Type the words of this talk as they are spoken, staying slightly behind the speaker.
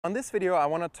On this video, I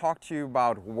want to talk to you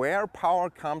about where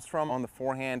power comes from on the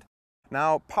forehand.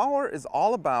 Now, power is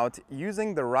all about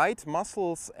using the right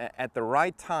muscles at the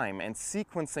right time and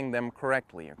sequencing them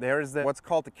correctly. There is what's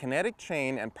called the kinetic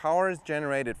chain, and power is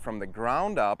generated from the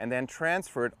ground up and then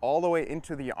transferred all the way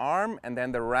into the arm and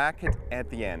then the racket at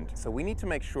the end. So we need to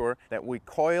make sure that we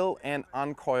coil and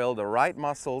uncoil the right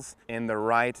muscles in the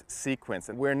right sequence.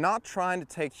 And we're not trying to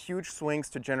take huge swings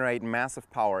to generate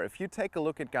massive power. If you take a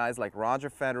look at guys like Roger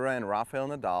Federer and Rafael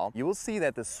Nadal, you will see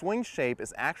that the swing shape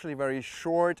is actually very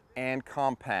short and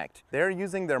compact. They're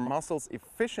using their muscles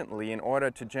efficiently in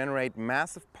order to generate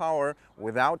massive power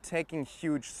without taking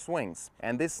huge swings.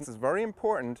 And this is very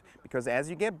important because as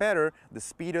you get better, the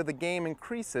speed of the game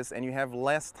increases and you have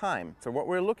less time. So what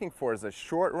we're looking for is a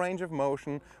short range of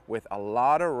motion with a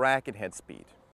lot of racket head speed.